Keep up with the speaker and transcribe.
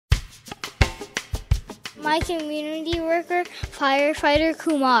My Community Worker, Firefighter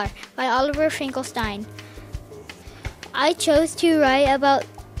Kumar by Oliver Finkelstein. I chose to write about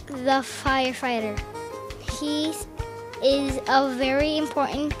the firefighter. He is a very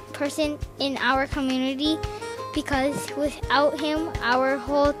important person in our community because without him, our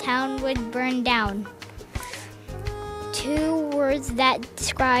whole town would burn down. 2 words that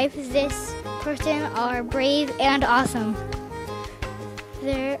describe this person are brave and awesome.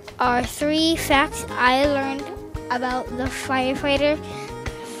 There are 3 facts I learned about the firefighter.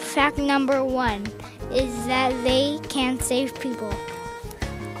 Fact number 1 is that they can save people.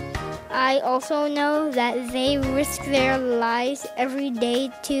 I also know that they risk their lives every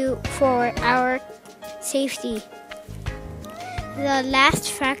day for our safety. The last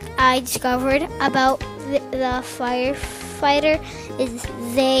fact I discovered about the firefighter is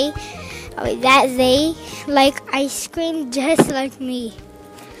that they like ice cream just like me.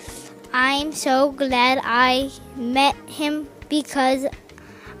 I'm so glad I met him because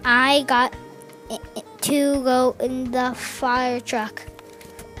I got to go in the fire truck.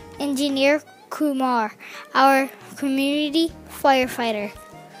 Engineer Kumar, our community firefighter.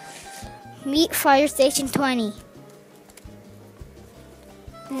 Meet Fire Station 20.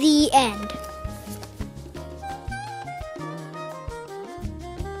 The end.